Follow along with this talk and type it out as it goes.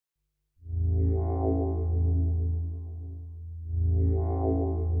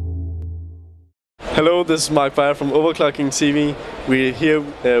Hello, this is Mark Beyer from OverClocking-TV. We're here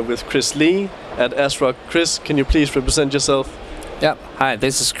with Chris Lee at ASRock. Chris, can you please represent yourself? Yep. Hi,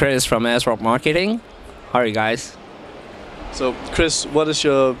 this is Chris from ASRock Marketing. How are you guys? So, Chris, what is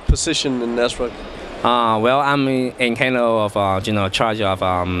your position in ASRock? Well, I'm in kind of charge of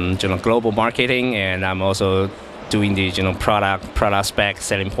global marketing, and I'm also doing the product spec,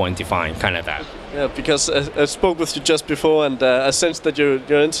 selling point define, kind of that. Yeah, because I spoke with you just before, and I sensed that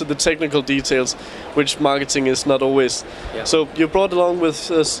you're into the technical details, which marketing is not always. Yeah. So you brought along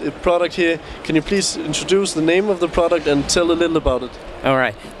with us a product here. Can you please introduce the name of the product and tell a little about it? All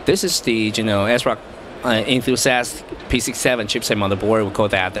right. This is the ASRock enthusiast P67 chipset motherboard. We call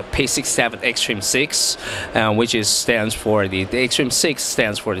that the P67 Extreme6, which stands for the Extreme6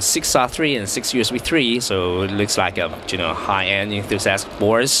 stands for the 6R3 and 6 USB 3. So it looks like a high-end enthusiast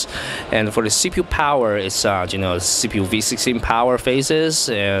boards. And for the CPU power, it's CPU V16 power phases,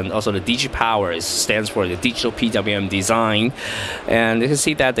 and also the DG power stands for the digital PWM design. And you can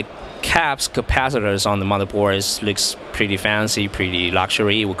see that the caps capacitors on the motherboards looks pretty fancy, pretty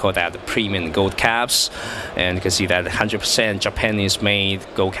luxury. We call that the premium gold caps, and you can see that 100% Japanese-made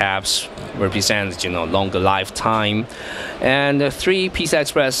gold caps represent longer lifetime. And the 3 PCI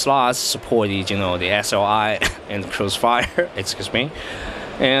Express slots support the the SLI and Crossfire. Excuse me.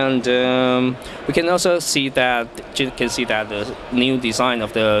 And we can also see that the new design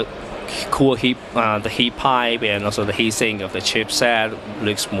of the cool heat pipe and also the heat sink of the chipset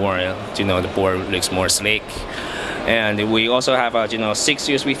looks more, the board looks more sleek. And we also have a 6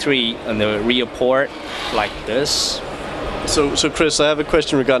 USB 3 on the rear port like this. So Chris, I have a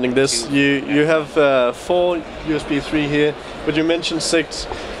question regarding this. You have 4 USB 3 here, but you mentioned 6.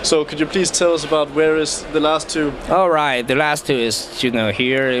 So could you please tell us about where is the last 2? All right, the last 2 is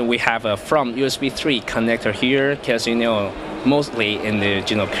here we have a from USB 3 connector here, because mostly in the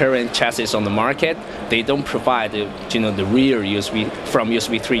current chassis on the market, they don't provide the the rear from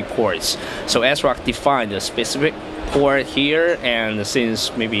USB 3 ports. So ASRock defined a specific port here, and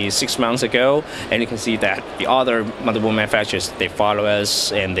since maybe 6 months ago, and you can see that the other motherboard manufacturers, they follow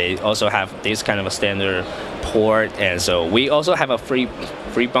us, and they also have this kind of a standard port. And so we also have a free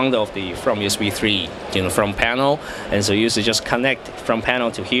bundle of the from USB 3 from panel, and so users just connect from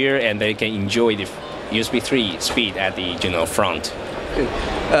panel to here, and they can enjoy the USB 3 speed at the front. Okay.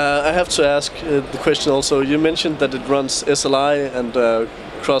 I have to ask the question also. You mentioned that it runs SLI and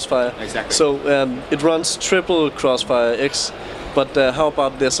Crossfire. Exactly. So it runs triple Crossfire X, but how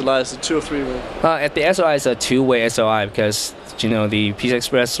about the SLI? Is it 2 or 3 way? At the SLI is a 2-way SLI, because the PCI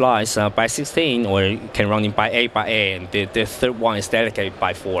Express slot is by 16, or you can run it by 8 by 8, and the third one is dedicated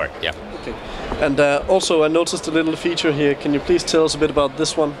by 4. Yeah. Okay. And also I noticed a little feature here. Can you please tell us a bit about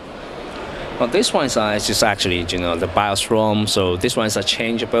this one? Well, this one is just actually the BIOS ROM. So this one is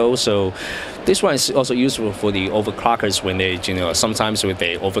changeable. So this one is also useful for the overclockers when they sometimes when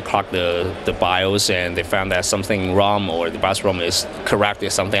they overclock the BIOS and they found that something wrong or the BIOS ROM is correct or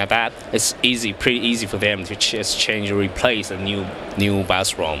something like that. It's pretty easy for them to just change or replace the new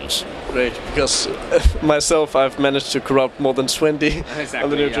BIOS ROMs. Great, because myself, I've managed to corrupt more than 20 exactly, on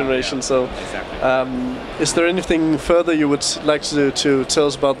the new generation. Yeah. So, exactly. Is there anything further you would like to tell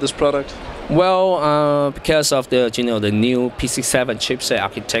us about this product? Well, because of the the new P67 chipset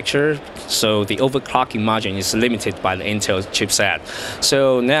architecture, so the overclocking margin is limited by the Intel chipset.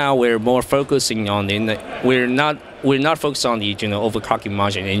 So now we're more focusing on we're not focused on the overclocking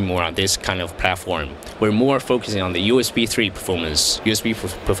margin anymore on this kind of platform. We're more focusing on the USB 3 performance.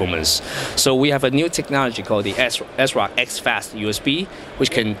 So we have a new technology called the ASRock X-Fast USB,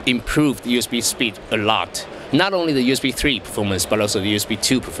 which can improve the USB speed a lot. Not only the USB 3 performance, but also the USB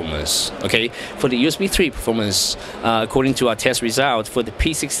 2 performance. Okay, for the USB 3 performance, according to our test result, for the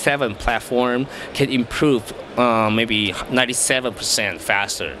P67 platform, can improve maybe 97%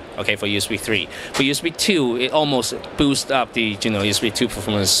 faster. Okay, for USB 3. For USB 2, it almost boosts up the USB 2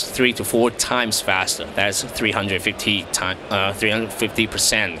 performance 3 to 4 times faster. That's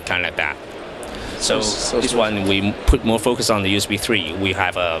 350% kind of like that. So this one we put more focus on the USB 3. We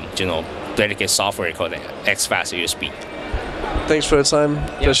have a dedicated software called X-Fast USB. Thanks for your time.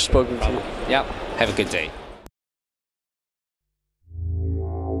 Pleasure speaking with you. Yep. Have a good day.